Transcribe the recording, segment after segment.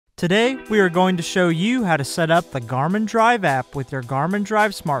Today, we are going to show you how to set up the Garmin Drive app with your Garmin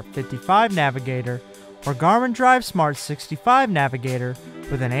DriveSmart 55 navigator or Garmin DriveSmart 65 navigator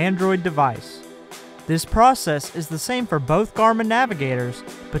with an Android device. This process is the same for both Garmin navigators,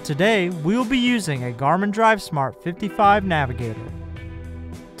 but today we will be using a Garmin DriveSmart 55 navigator.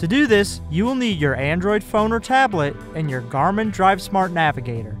 To do this, you will need your Android phone or tablet and your Garmin DriveSmart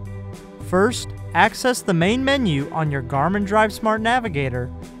navigator. First, access the main menu on your Garmin DriveSmart navigator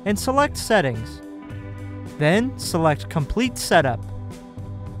and select Settings. Then select Complete Setup.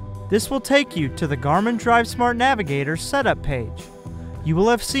 This will take you to the Garmin DriveSmart navigator setup page. You will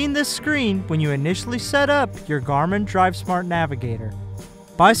have seen this screen when you initially set up your Garmin DriveSmart navigator.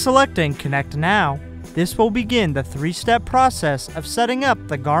 By selecting Connect Now, this will begin the three-step process of setting up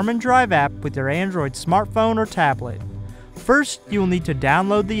the Garmin Drive app with your Android smartphone or tablet. First, you will need to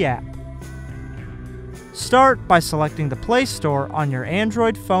download the app. Start by selecting the Play Store on your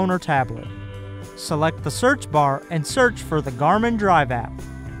Android phone or tablet. Select the search bar and search for the Garmin Drive app.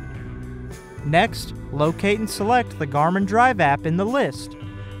 Next, locate and select the Garmin Drive app in the list.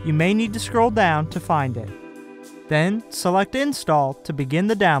 You may need to scroll down to find it. Then, select Install to begin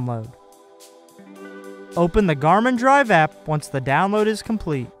the download. Open the Garmin Drive app once the download is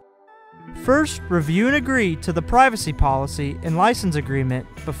complete. First, review and agree to the privacy policy and license agreement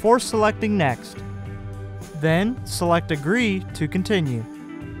before selecting Next. Then, select Agree to continue.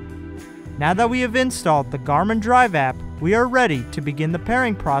 Now that we have installed the Garmin Drive app, we are ready to begin the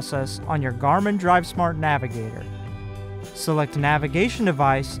pairing process on your Garmin DriveSmart navigator. Select Navigation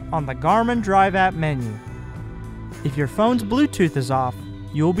Device on the Garmin Drive app menu. If your phone's Bluetooth is off,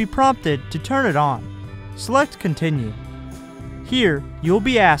 you will be prompted to turn it on. Select Continue. Here, you will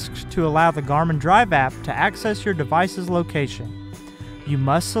be asked to allow the Garmin Drive app to access your device's location. You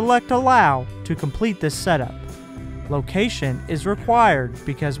must select Allow to complete this setup. Location is required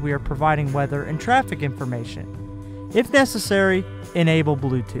because we are providing weather and traffic information. If necessary, enable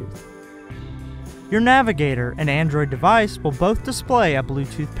Bluetooth. Your navigator and Android device will both display a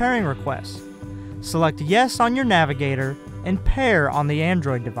Bluetooth pairing request. Select Yes on your navigator and Pair on the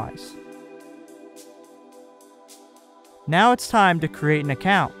Android device. Now it's time to create an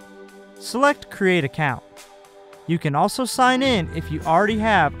account. Select Create Account. You can also sign in if you already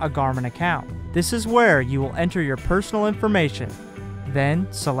have a Garmin account. This is where you will enter your personal information. Then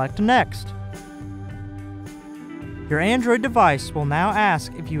select Next. Your Android device will now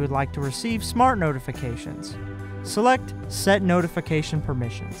ask if you would like to receive smart notifications. Select Set Notification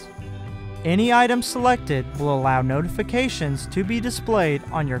Permissions. Any item selected will allow notifications to be displayed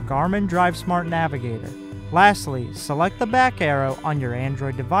on your Garmin DriveSmart navigator. Lastly, select the back arrow on your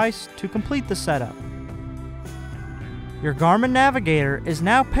Android device to complete the setup. Your Garmin navigator is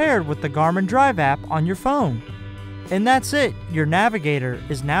now paired with the Garmin Drive app on your phone. And that's it, your navigator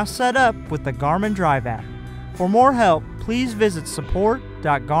is now set up with the Garmin Drive app. For more help, please visit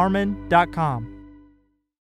support.garmin.com.